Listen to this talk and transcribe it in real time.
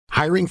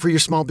Hiring for your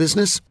small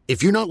business?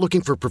 If you're not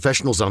looking for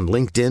professionals on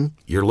LinkedIn,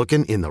 you're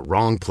looking in the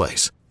wrong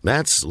place.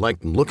 That's like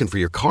looking for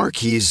your car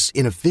keys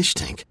in a fish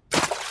tank.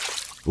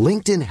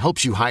 LinkedIn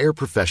helps you hire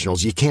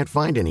professionals you can't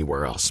find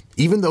anywhere else,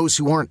 even those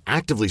who aren't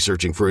actively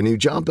searching for a new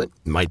job but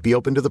might be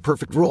open to the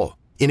perfect role.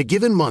 In a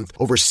given month,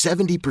 over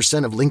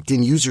 70% of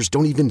LinkedIn users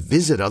don't even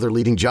visit other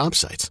leading job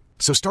sites.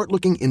 So start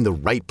looking in the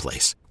right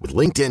place. With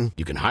LinkedIn,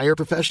 you can hire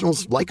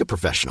professionals like a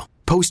professional.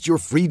 Post your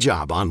free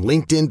job on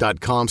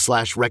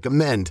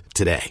linkedin.com/recommend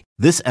today.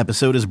 This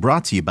episode is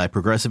brought to you by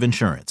Progressive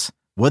Insurance.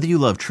 Whether you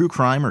love true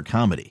crime or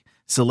comedy,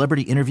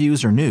 celebrity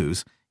interviews or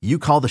news, you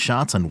call the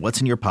shots on what's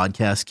in your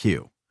podcast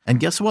queue.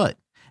 And guess what?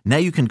 Now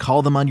you can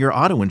call them on your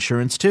auto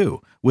insurance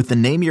too with the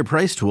Name Your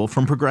Price tool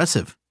from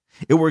Progressive.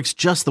 It works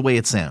just the way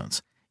it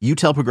sounds. You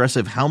tell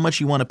Progressive how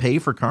much you want to pay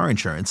for car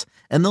insurance,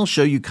 and they'll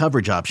show you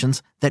coverage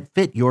options that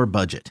fit your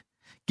budget.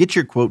 Get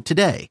your quote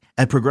today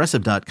at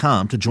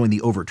Progressive.com to join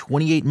the over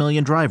 28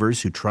 million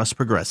drivers who trust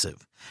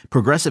Progressive.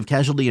 Progressive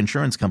Casualty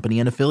Insurance Company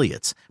and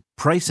Affiliates.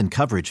 Price and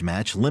coverage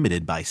match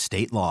limited by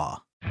state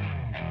law.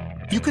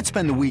 You could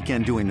spend the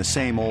weekend doing the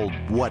same old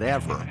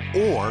whatever,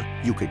 or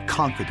you could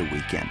conquer the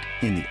weekend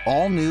in the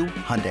all-new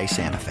Hyundai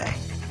Santa Fe.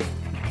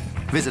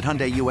 Visit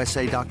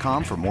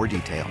HyundaiUSA.com for more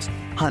details.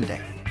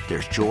 Hyundai.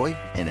 There's joy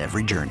in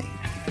every journey.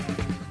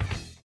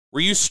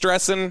 Were you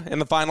stressing in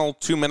the final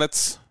 2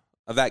 minutes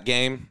of that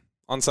game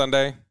on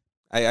Sunday?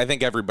 I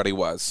think everybody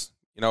was.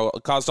 You know,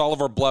 it caused all of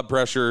our blood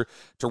pressure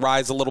to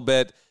rise a little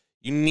bit.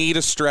 You need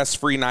a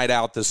stress-free night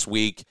out this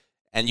week,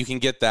 and you can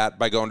get that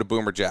by going to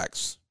Boomer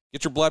Jacks.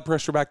 Get your blood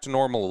pressure back to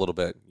normal a little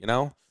bit, you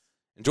know?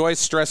 Enjoy a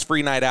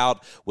stress-free night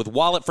out with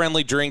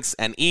wallet-friendly drinks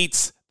and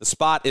eats. The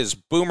spot is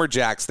Boomer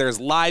Jacks. There's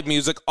live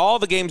music, all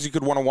the games you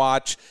could want to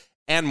watch,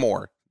 and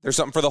more. There's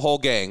something for the whole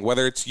gang,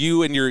 whether it's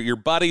you and your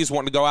buddies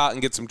wanting to go out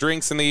and get some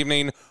drinks in the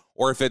evening,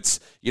 or if it's,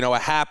 you know, a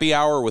happy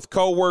hour with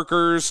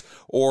coworkers,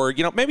 or,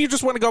 you know, maybe you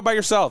just want to go by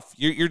yourself.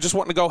 You're just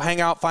wanting to go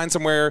hang out, find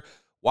somewhere,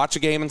 watch a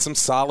game in some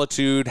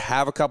solitude,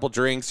 have a couple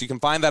drinks. You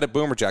can find that at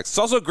Boomer Jacks. It's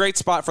also a great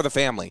spot for the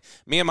family.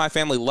 Me and my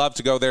family love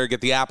to go there,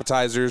 get the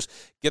appetizers,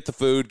 get the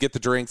food, get the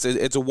drinks.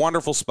 It's a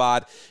wonderful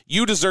spot.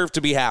 You deserve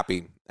to be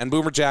happy, and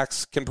Boomer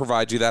Jacks can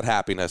provide you that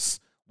happiness.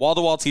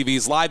 Wall-to-wall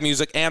TVs, live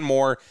music, and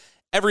more.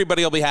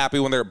 Everybody will be happy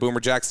when they're at Boomer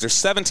Jacks. There's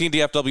 17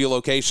 DFW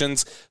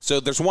locations,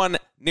 so there's one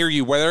near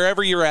you.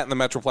 Wherever you're at in the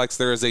Metroplex,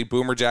 there is a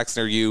Boomer Jacks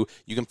near you.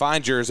 You can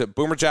find yours at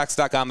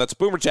boomerjacks.com. That's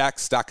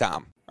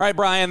boomerjacks.com. All right,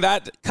 Brian,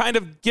 that kind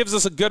of gives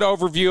us a good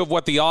overview of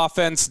what the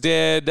offense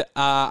did.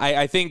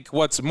 I think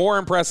what's more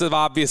impressive,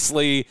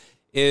 obviously,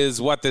 is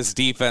what this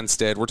defense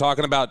did. We're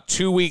talking about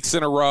 2 weeks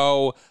in a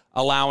row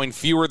allowing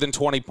fewer than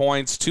 20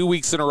 points, 2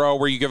 weeks in a row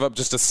where you give up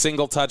just a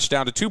single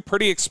touchdown to two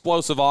pretty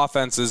explosive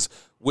offenses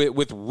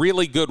with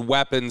really good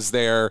weapons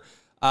there.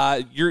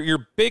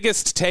 Your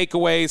biggest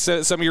takeaway,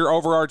 some of your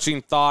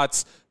overarching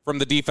thoughts from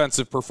the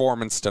defensive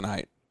performance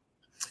tonight.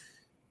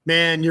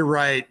 Man, you're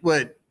right.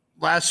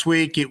 Last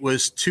week it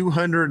was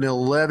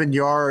 211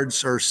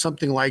 yards or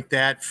something like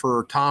that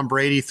for Tom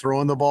Brady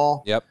throwing the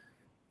ball. Yep.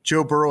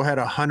 Joe Burrow had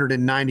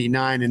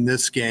 199 in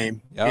this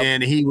game,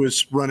 and he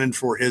was running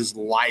for his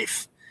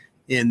life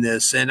in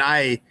this. And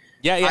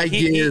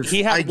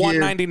he had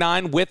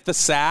 199 with the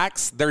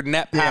sacks. Their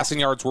net passing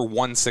yards were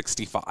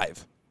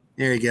 165.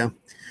 There you go.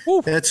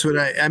 Woo. That's what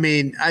I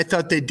mean. I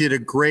thought they did a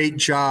great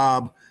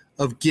job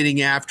of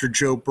getting after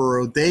Joe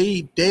Burrow.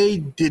 They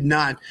did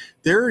not.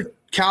 They're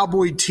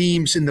Cowboy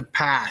teams in the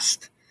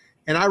past,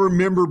 and I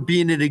remember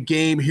being at a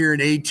game here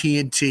in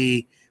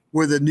AT&T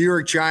where the New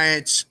York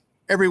Giants,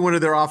 every one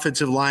of their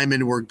offensive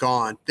linemen were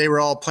gone. They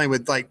were all playing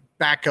with like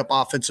backup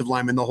offensive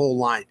linemen, the whole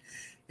line.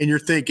 And you're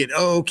thinking,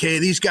 oh, okay,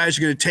 these guys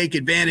are going to take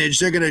advantage.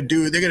 They're going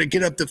to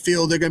get up the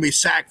field. They're going to be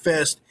sack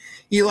fest.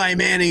 Eli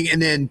Manning,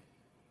 and then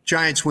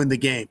Giants win the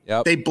game.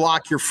 Yep. They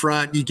block your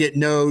front. You get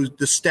no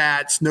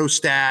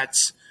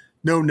stats,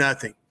 no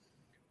nothing.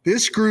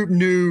 This group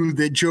knew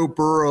that Joe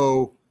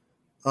Burrow,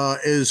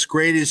 as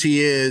great as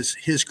he is,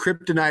 his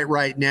kryptonite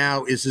right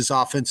now is his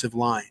offensive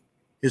line.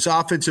 His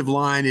offensive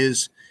line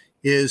is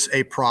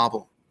a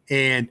problem.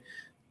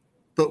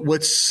 But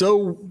what's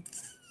so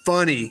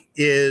funny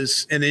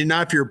is, and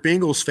not if you're a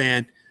Bengals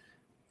fan,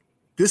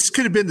 this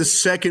could have been the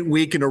second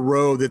week in a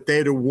row that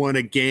they'd have won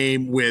a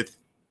game with,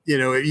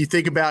 if you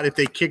think about if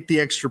they kicked the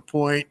extra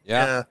point,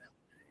 and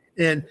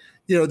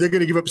they're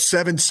going to give up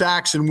 7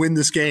 sacks and win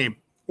this game,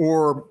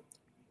 or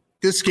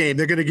this game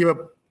they're going to give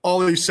up all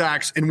these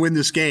sacks and win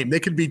this game. They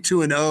could be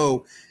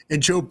 2-0,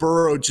 and Joe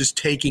Burrow just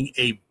taking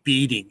a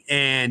beating.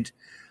 And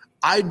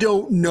I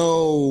don't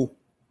know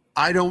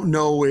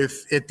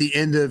if at the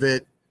end of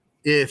it,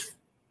 if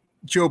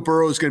Joe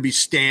Burrow is going to be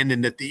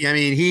standing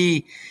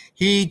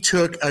he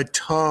took a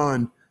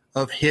ton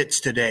of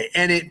hits today,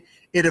 and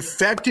it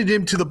affected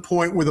him to the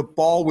point where the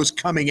ball was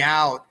coming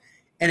out,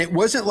 and it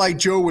wasn't like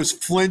Joe was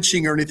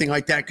flinching or anything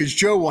like that, because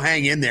Joe will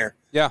hang in there.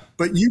 Yeah.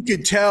 But you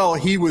could tell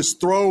he was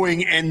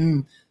throwing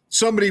and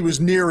somebody was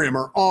near him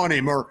or on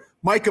him, or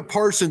Micah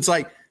Parsons.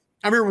 I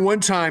remember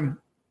one time,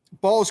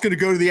 ball was going to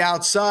go to the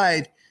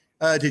outside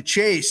to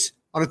Chase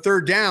on a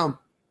third down.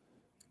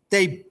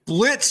 They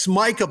blitz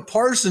Micah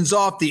Parsons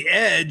off the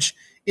edge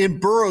in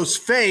Burrow's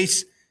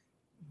face.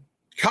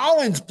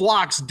 Collins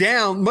blocks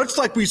down, much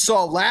like we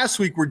saw last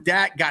week where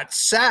Dak got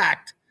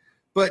sacked.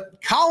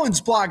 But Collins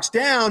blocks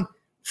down,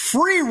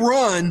 free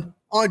run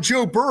on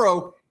Joe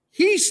Burrow.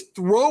 He's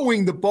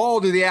throwing the ball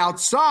to the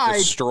outside.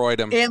 Destroyed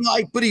him. And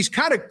but he's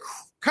kind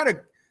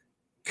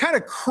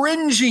of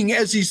cringing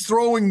as he's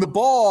throwing the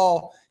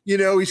ball.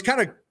 He's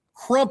kind of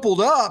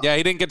crumpled up. Yeah,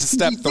 he didn't get to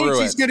step through it. He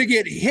thinks he's going to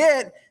get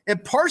hit,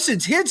 and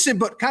Parsons hits him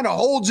but kind of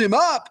holds him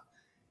up.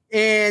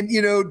 And,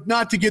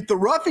 not to get the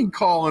roughing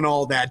call and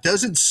all that.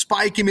 Doesn't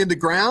spike him in the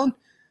ground.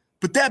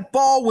 But that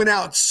ball went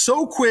out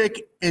so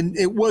quick, and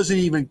it wasn't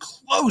even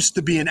close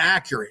to being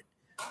accurate.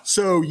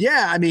 So,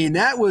 yeah,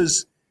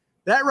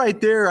 that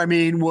right there,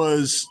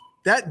 was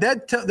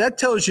that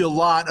tells you a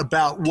lot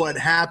about what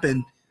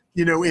happened,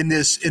 in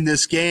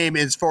this game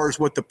as far as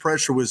what the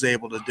pressure was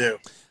able to do.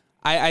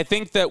 I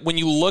think that when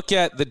you look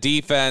at the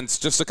defense,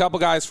 just a couple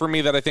guys for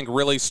me that I think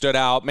really stood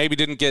out, maybe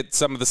didn't get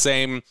some of the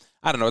same –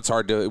 I don't know. It's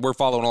hard to – we're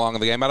following along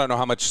in the game. I don't know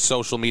how much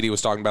social media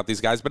was talking about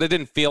these guys, but it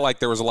didn't feel like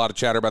there was a lot of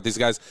chatter about these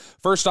guys.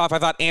 First off, I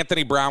thought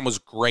Anthony Brown was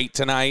great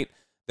tonight.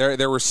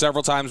 There were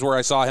several times where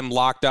I saw him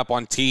locked up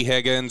on T.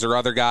 Higgins or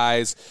other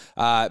guys.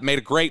 Made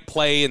a great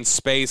play in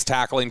space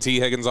tackling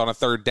T. Higgins on a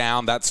third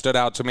down. That stood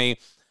out to me.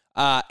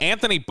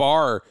 Anthony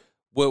Barr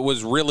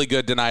was really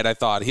good tonight, I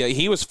thought.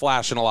 He was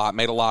flashing a lot,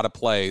 made a lot of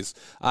plays.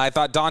 I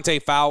thought Dante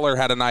Fowler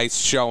had a nice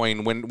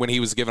showing when he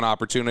was given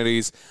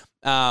opportunities.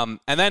 And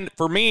then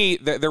for me,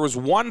 there was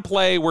one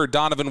play where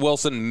Donovan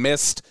Wilson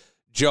missed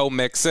Joe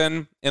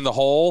Mixon in the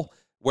hole,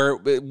 where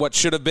what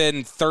should have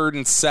been 3rd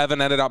and 7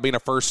 ended up being a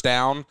first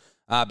down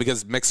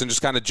because Mixon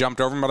just kind of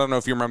jumped over him. I don't know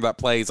if you remember that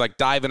play. He's like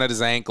diving at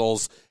his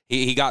ankles.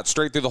 He got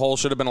straight through the hole,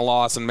 should have been a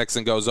loss, and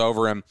Mixon goes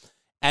over him.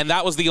 And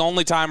that was the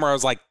only time where I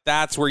was like,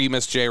 that's where you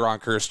miss J-Ron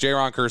Kearse.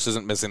 J-Ron Kearse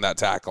isn't missing that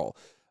tackle.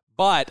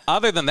 But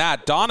other than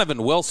that,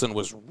 Donovan Wilson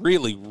was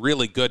really,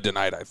 really good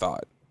tonight, I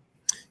thought.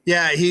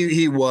 Yeah,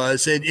 he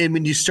was. And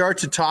when you start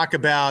to talk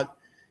about,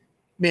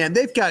 man,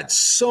 they've got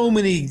so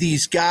many of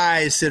these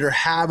guys that are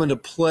having to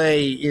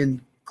play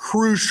in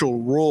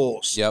crucial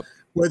roles. Yep.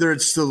 Whether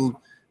it's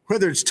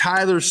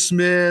Tyler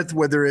Smith,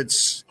 whether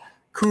it's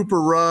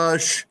Cooper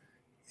Rush,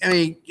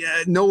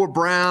 Noah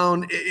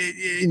Brown,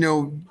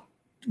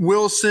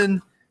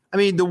 Wilson.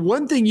 The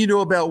one thing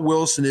about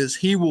Wilson is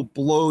he will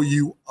blow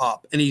you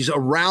up, and he's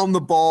around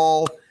the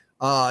ball.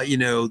 He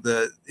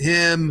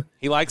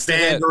likes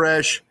Van Der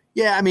Esch.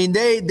 Yeah,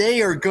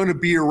 they are going to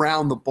be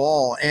around the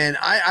ball, and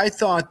I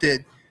thought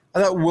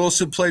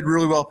Wilson played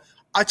really well.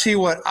 I tell you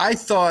what, I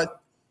thought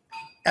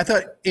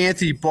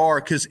Anthony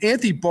Barr, because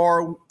Anthony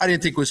Barr I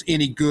didn't think was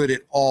any good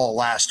at all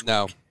last week.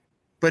 No,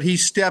 but he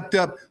stepped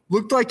up.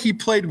 Looked like he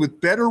played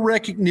with better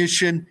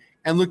recognition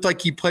and looked like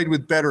he played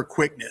with better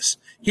quickness.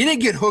 He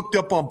didn't get hooked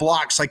up on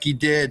blocks like he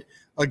did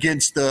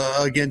against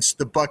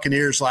the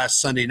Buccaneers last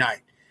Sunday night.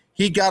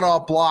 He got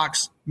off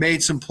blocks,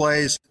 made some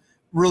plays.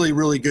 Really,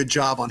 really good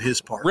job on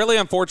his part. Really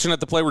unfortunate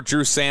the play where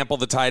Drew Sample,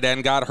 the tight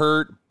end, got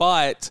hurt,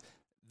 but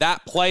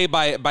that play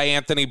by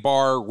Anthony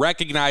Barr,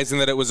 recognizing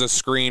that it was a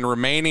screen,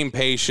 remaining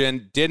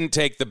patient, didn't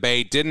take the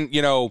bait, didn't,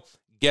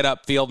 get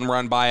upfield and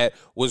run by it,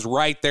 was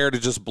right there to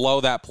just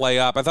blow that play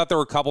up. I thought there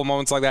were a couple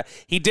moments like that.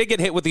 He did get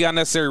hit with the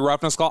unnecessary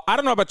roughness call. I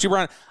don't know about you,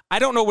 Brian. I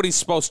don't know what he's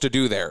supposed to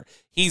do there.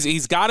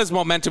 He's got his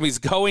momentum. He's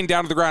going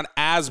down to the ground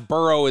as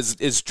Burrow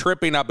is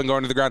tripping up and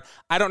going to the ground.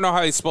 I don't know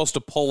how he's supposed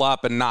to pull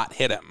up and not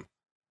hit him.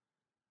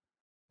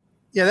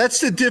 Yeah, that's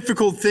the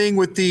difficult thing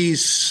with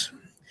these.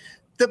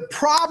 The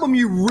problem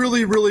you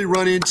really, really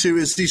run into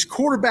is these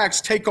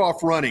quarterbacks take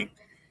off running.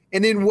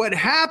 And then what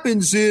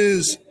happens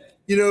is,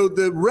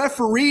 the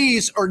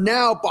referees are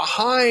now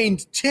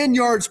 10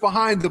 yards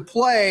behind the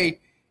play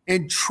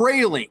and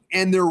trailing,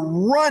 and they're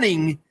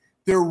running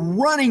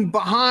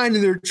behind,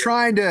 and they're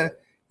trying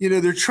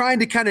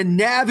to kind of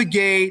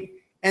navigate,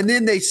 and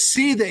then they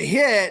see the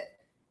hit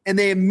and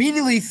they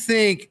immediately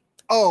think,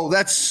 oh,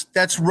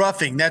 that's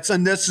roughing. That's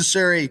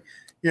unnecessary.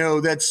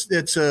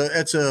 That's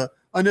a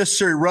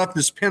unnecessary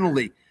roughness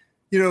penalty.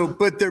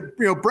 But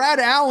Brad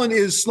Allen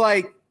is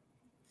like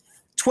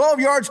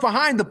 12 yards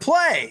behind the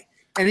play,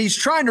 and he's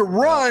trying to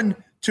run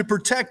to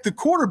protect the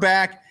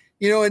quarterback,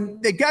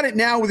 and they got it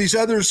now where these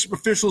other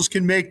officials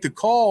can make the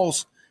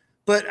calls.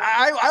 But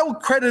I will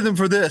credit them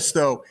for this,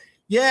 though.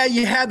 Yeah,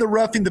 you had the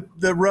roughing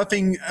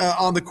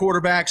on the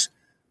quarterbacks,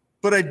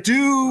 but I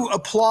do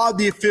applaud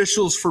the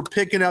officials for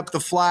picking up the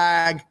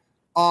flag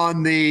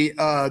on the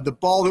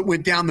ball that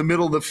went down the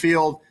middle of the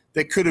field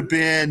that could have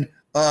been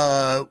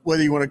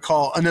whether you want to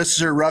call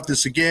unnecessary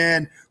roughness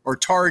again or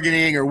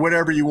targeting or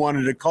whatever you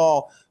wanted to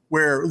call,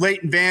 where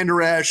Leighton Van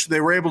Der Esch,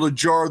 they were able to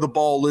jar the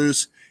ball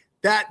loose.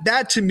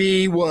 That to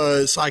me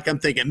was like, I'm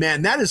thinking,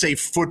 man, that is a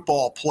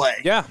football play.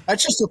 Yeah.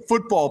 That's just a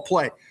football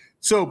play.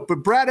 So,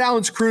 but Brad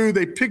Allen's crew,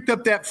 they picked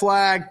up that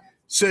flag,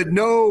 said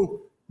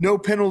no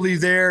penalty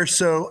there.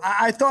 So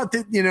I thought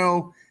that,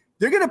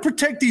 they're going to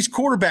protect these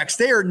quarterbacks.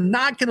 They are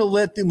not going to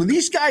let them – when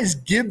these guys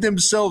give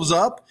themselves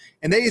up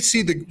and they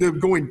see they're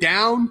going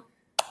down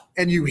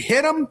and you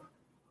hit them,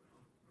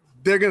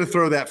 they're going to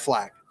throw that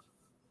flag.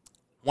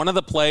 One of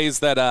the plays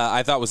that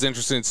I thought was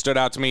interesting, stood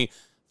out to me,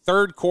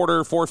 third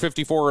quarter,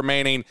 4:54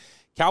 remaining.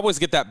 Cowboys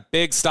get that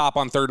big stop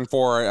on 3rd and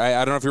 4. I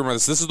don't know if you remember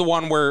this. This is the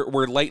one where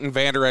Leighton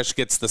Vander Esch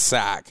gets the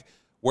sack,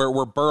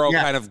 where Burrow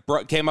kind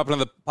of came up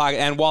into the pocket.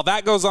 And while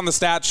that goes on the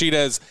stat sheet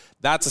as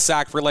that's a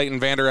sack for Leighton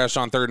Vander Esch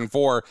on 3rd and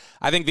 4,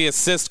 I think the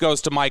assist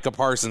goes to Micah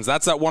Parsons.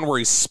 That's that one where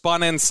he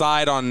spun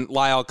inside on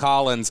Lyle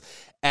Collins,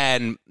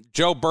 and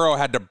Joe Burrow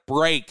had to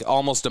break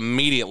almost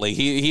immediately.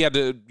 He had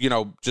to,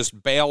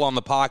 just bail on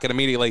the pocket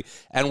immediately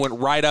and went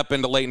right up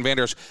into Leighton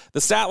Vander Esch.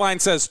 The stat line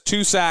says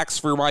 2 sacks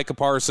for Micah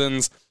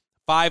Parsons,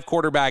 5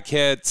 quarterback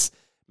hits.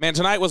 Man,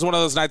 tonight was one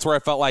of those nights where I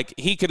felt like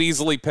he could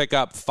easily pick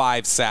up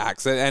 5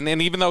 sacks. And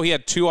even though he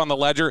had 2 on the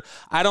ledger,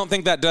 I don't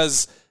think that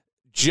does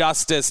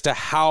justice to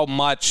how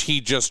much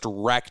he just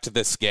wrecked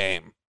this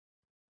game.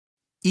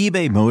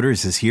 eBay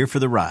Motors is here for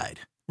the ride.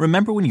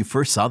 Remember when you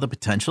first saw the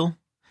potential?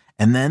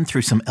 And then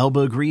through some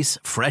elbow grease,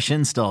 fresh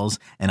installs,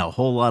 and a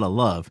whole lot of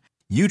love,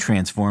 you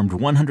transformed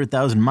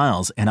 100,000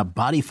 miles and a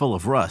body full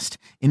of rust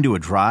into a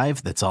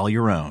drive that's all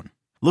your own.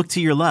 Look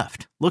to your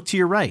left. Look to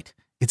your right.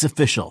 It's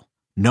official.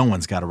 No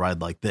one's got a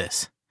ride like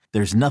this.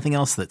 There's nothing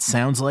else that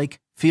sounds like,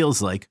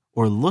 feels like,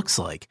 or looks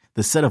like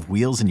the set of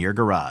wheels in your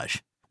garage.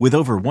 With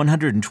over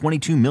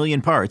 122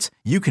 million parts,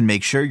 you can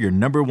make sure your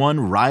number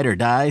one ride or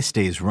die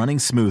stays running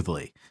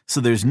smoothly.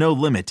 So there's no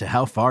limit to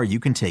how far you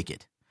can take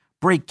it.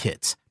 Brake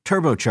kits,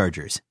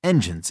 turbochargers,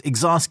 engines,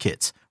 exhaust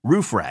kits,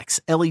 roof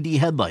racks, LED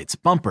headlights,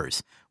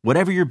 bumpers,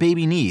 whatever your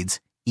baby needs,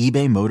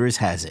 eBay Motors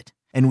has it.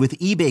 And with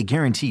eBay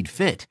Guaranteed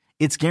Fit,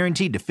 it's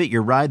guaranteed to fit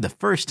your ride the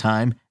first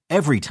time,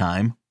 every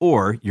time,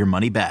 or your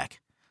money back.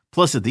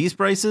 Plus, at these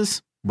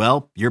prices,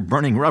 well, you're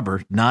burning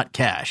rubber, not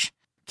cash.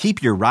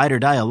 Keep your ride or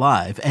die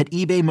alive at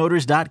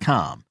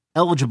ebaymotors.com.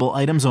 Eligible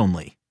items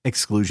only.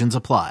 Exclusions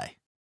apply.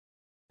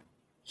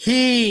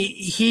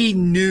 He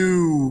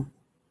knew.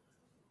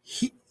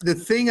 The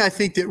thing I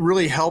think that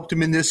really helped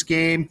him in this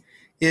game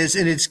is,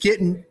 and it's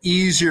getting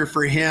easier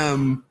for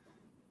him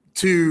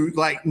to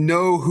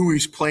know who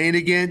he's playing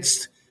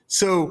against.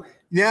 So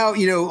now,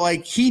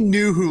 he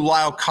knew who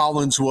Lyle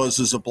Collins was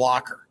as a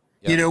blocker.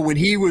 Yeah. When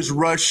he was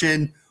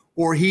rushing,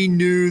 or he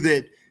knew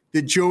that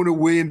Jonah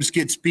Williams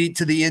gets beat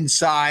to the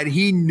inside,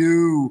 he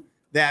knew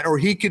that, or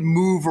he could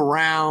move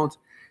around.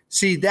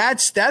 See,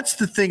 that's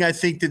the thing I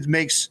think that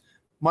makes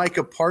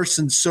Micah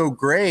Parsons so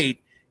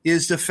great,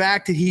 is the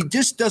fact that he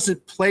just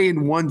doesn't play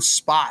in one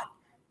spot.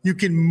 You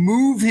can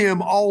move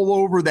him all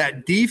over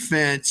that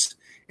defense,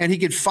 and he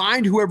can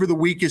find whoever the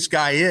weakest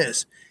guy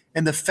is.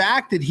 And the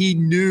fact that he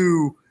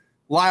knew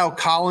Lyle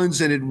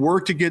Collins and had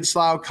worked against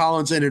Lyle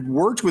Collins and had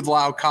worked with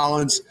Lyle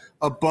Collins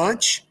a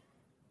bunch,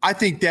 I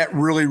think that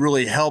really,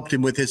 really helped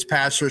him with his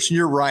pass rush. And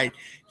you're right.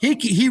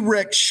 He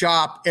wrecked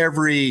shop there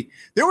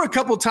were a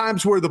couple of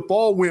times where the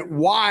ball went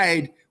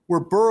wide,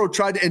 where Burrow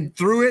tried to and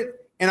threw it.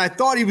 And I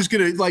thought he was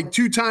going to,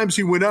 2 times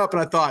he went up,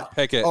 and I thought,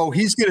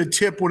 he's going to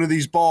tip one of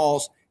these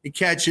balls and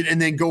catch it and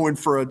then go in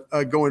for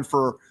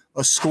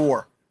a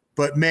score.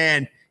 But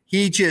man,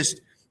 he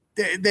just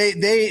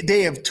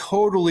they have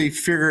totally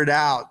figured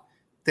out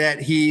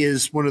that he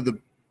is one of the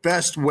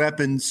best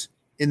weapons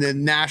in the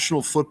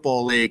National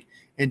Football League.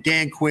 And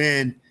Dan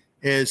Quinn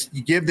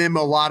you give them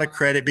a lot of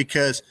credit,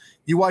 because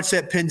you watch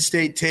that Penn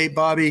State tape,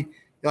 Bobby,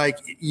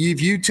 if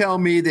you tell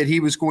me that he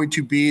was going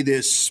to be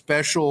this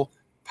special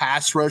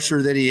pass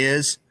rusher that he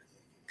is,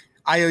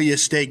 I owe you a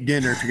steak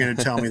dinner if you're going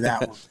to tell me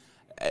that one.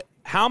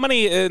 How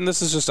many, and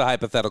this is just a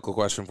hypothetical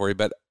question for you,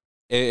 but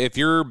if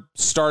you're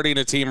starting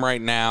a team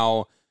right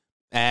now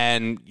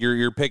and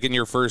you're picking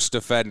your first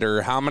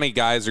defender, how many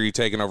guys are you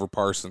taking over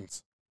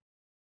Parsons?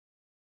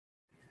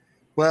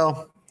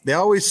 Well, they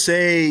always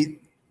say,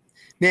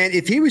 man,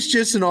 if he was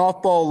just an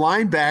off-ball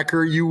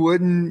linebacker, you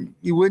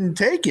wouldn't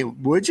take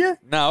him, would you?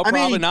 No,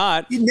 probably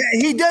not.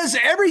 He does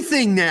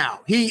everything now.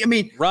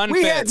 Run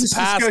fits,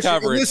 pass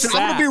coverage. Listen,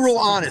 I'm going to be real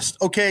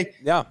honest, okay?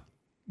 Yeah.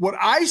 What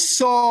I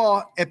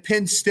saw at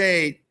Penn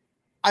State,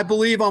 I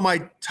believe on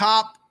my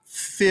top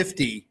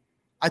 50,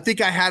 I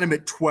think I had him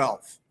at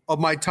 12 of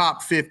my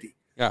top 50.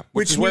 Yeah,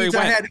 which means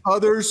I had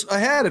others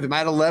ahead of him. I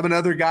had 11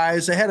 other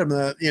guys ahead of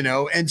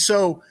him, and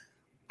so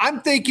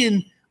I'm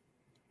thinking –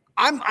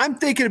 I'm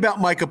thinking about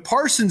Micah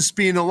Parsons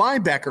being a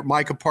linebacker.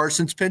 Micah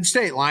Parsons, Penn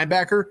State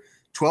linebacker,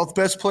 12th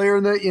best player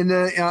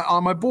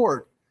on my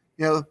board.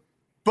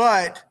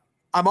 But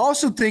I'm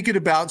also thinking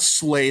about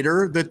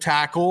Slater, the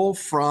tackle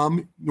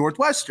from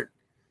Northwestern,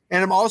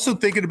 and I'm also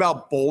thinking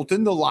about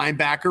Bolton, the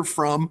linebacker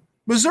from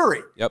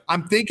Missouri. Yep.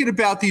 I'm thinking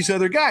about these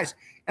other guys,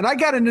 and I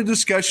got into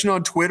discussion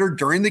on Twitter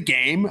during the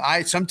game.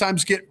 I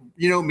sometimes get,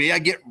 I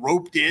get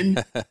roped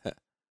in.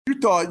 You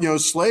thought,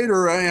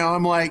 Slater?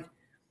 I'm like.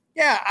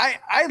 Yeah,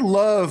 I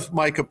love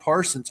Micah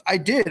Parsons. I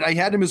did. I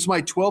had him as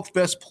my 12th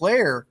best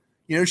player.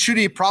 Should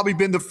he have probably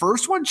been the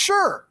first one?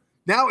 Sure.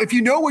 Now, if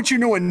you know what you're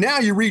knowing now,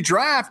 you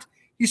redraft,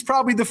 he's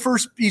probably the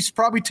first. He's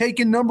probably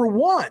taken number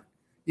 1.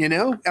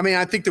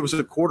 I think there was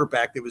a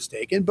quarterback that was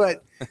taken,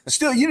 but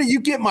still,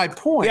 you get my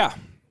point. Yeah.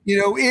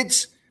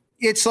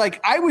 it's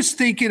like I was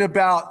thinking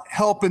about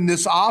helping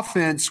this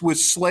offense with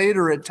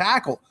Slater at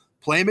tackle.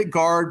 Play him at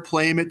guard,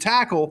 play him at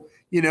tackle,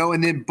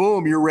 and then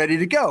boom, you're ready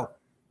to go.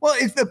 Well,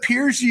 it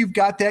appears you've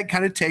got that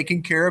kind of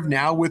taken care of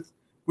now with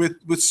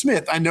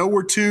Smith. I know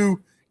we're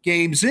 2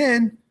 games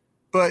in,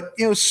 but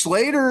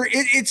Slater,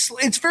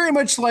 it's very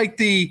much like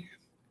the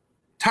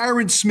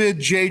Tyron Smith,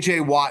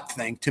 J.J. Watt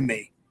thing to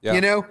me.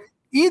 Yeah.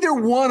 Either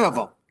one of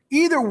them,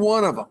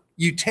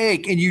 you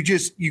take and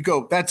you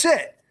go, that's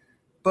it.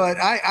 But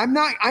I'm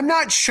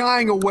not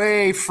shying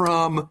away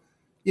from,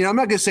 I'm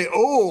not going to say,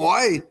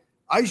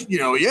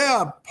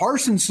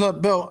 Parsons.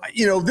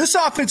 This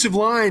offensive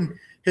line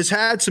has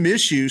had some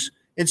issues,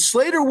 and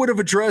Slater would have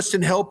addressed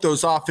and helped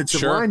those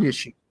offensive line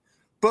issues.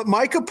 But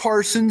Micah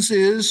Parsons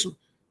is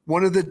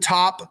one of the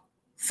top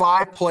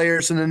 5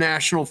 players in the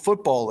National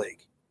Football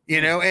League,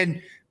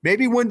 and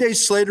maybe one day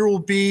Slater will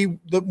be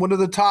one of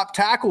the top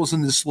tackles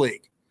in this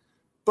league.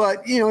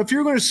 But, if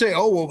you're going to say,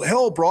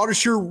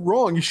 Broadus, you're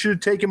wrong, you should have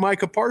taken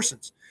Micah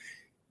Parsons.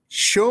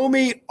 Show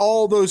me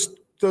all those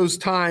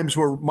times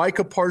where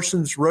Micah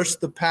Parsons rushed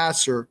the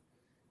passer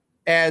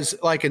as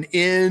like an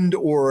end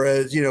or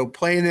as,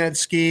 playing that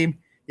scheme.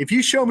 If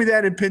you show me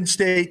that in Penn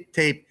State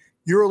tape,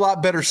 you're a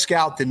lot better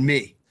scout than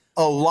me.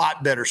 A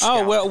lot better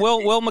scout. Oh, well,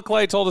 Will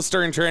McClay told us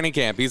during training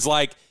camp, he's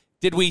like,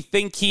 did we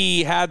think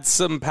he had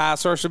some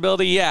pass rush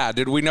ability? Yeah.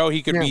 Did we know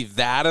he could be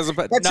that as a –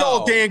 That's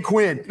all Dan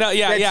Quinn. No,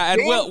 yeah.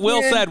 And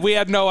Will said we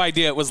had no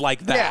idea it was like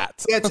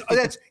that. Yeah,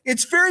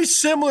 it's very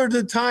similar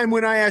to the time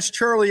when I asked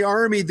Charlie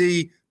Army,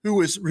 who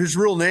was his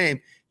real name.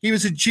 He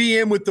was a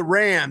GM with the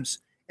Rams.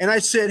 And I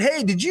said,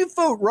 hey, did you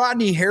vote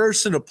Rodney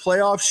Harrison a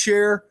playoff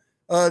share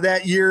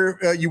that year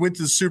you went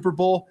to the Super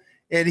Bowl?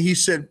 And he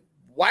said,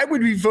 why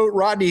would we vote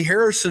Rodney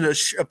Harrison a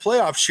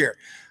playoff share?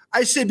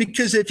 I said,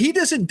 because if he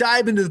doesn't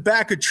dive into the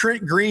back of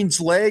Trent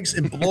Green's legs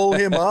and blow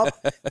him up,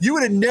 you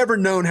would have never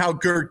known how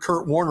good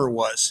Kurt Warner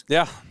was.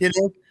 Yeah.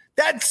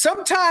 That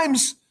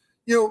sometimes,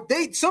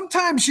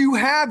 sometimes you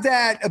have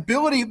that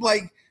ability,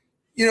 like,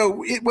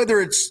 whether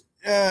it's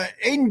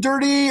Aiden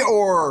Dirty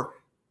or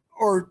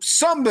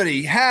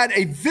somebody had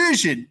a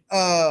vision,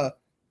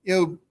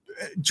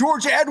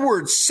 George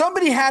Edwards,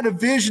 somebody had a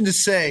vision to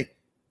say,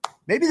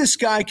 maybe this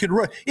guy could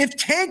run. If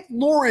Tank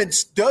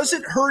Lawrence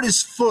doesn't hurt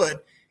his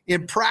foot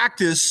in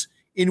practice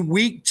in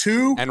week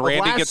 2 and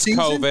Randy gets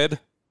season, COVID.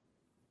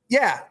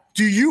 Yeah.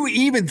 Do you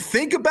even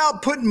think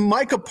about putting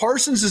Micah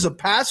Parsons as a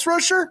pass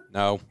rusher?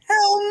 No.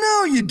 Hell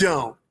no, you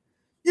don't.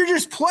 You're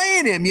just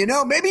playing him,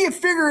 Maybe you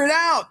figure it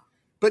out,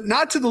 but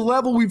not to the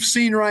level we've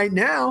seen right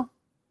now.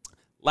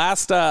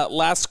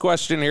 Last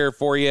question here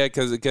for you,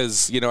 because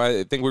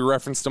I think we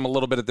referenced him a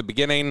little bit at the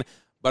beginning,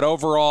 but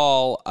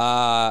overall,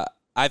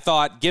 I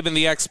thought, given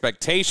the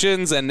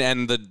expectations and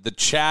the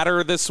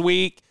chatter this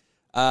week,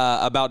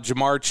 about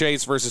Jamar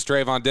Chase versus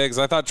Trayvon Diggs,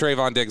 I thought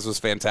Trayvon Diggs was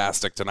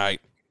fantastic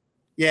tonight.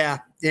 Yeah,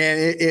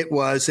 it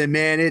was. And,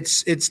 man,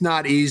 it's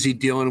not easy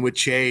dealing with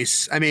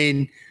Chase. I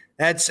mean,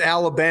 that's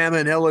Alabama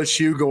and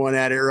LSU going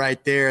at it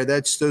right there.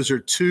 Those are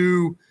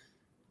two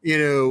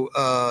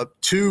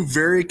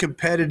very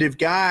competitive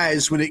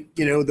guys when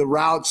the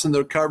routes and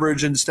the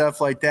coverage and stuff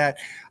like that.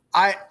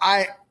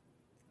 I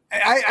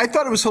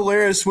thought it was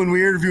hilarious when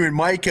we were interviewing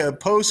Micah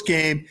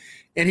post-game,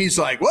 and he's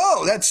like,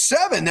 whoa, that's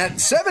 7.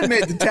 That 7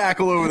 made the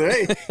tackle over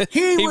there.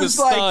 He was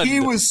like, stunned. He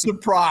was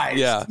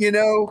surprised,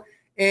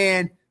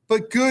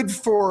 but good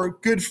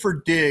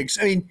for Diggs.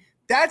 I mean,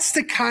 that's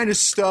the kind of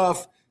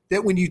stuff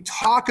that when you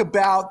talk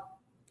about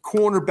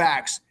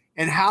cornerbacks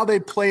and how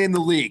they play in the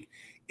league,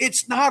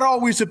 it's not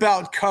always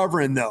about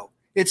covering, though.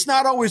 It's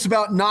not always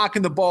about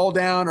knocking the ball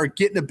down or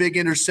getting a big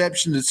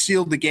interception to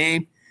seal the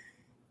game.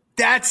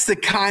 That's the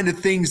kind of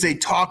things they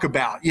talk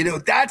about.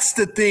 That's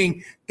the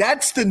thing.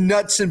 That's the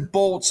nuts and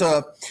bolts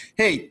of,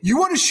 hey, you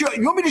want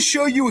me to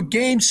show you a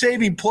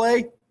game-saving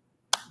play?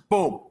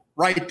 Boom,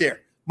 right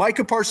there.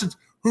 Micah Parsons,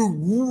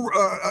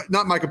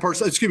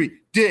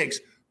 Diggs,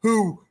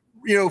 who,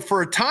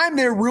 for a time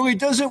there really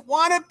doesn't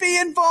want to be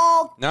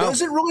involved,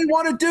 doesn't really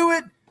want to do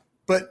it.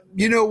 But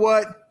you know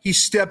what? He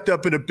stepped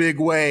up in a big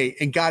way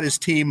and got his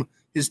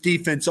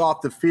defense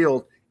off the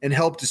field and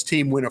helped his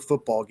team win a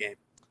football game.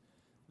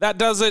 That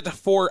does it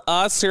for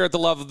us here at the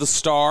Love of the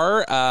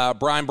Star.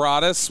 Brian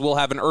Broaddus will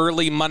have an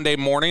early Monday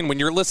morning. When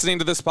you're listening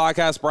to this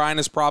podcast, Brian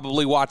is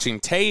probably watching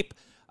tape.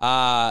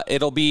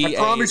 It'll be. I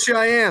promise you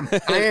I am.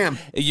 I am.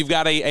 You've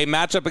got a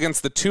matchup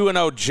against the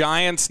 2-0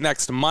 Giants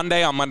next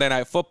Monday on Monday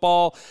Night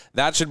Football.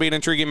 That should be an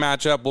intriguing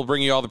matchup. We'll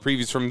bring you all the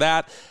previews from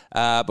that.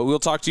 But we'll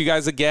talk to you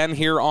guys again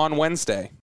here on Wednesday.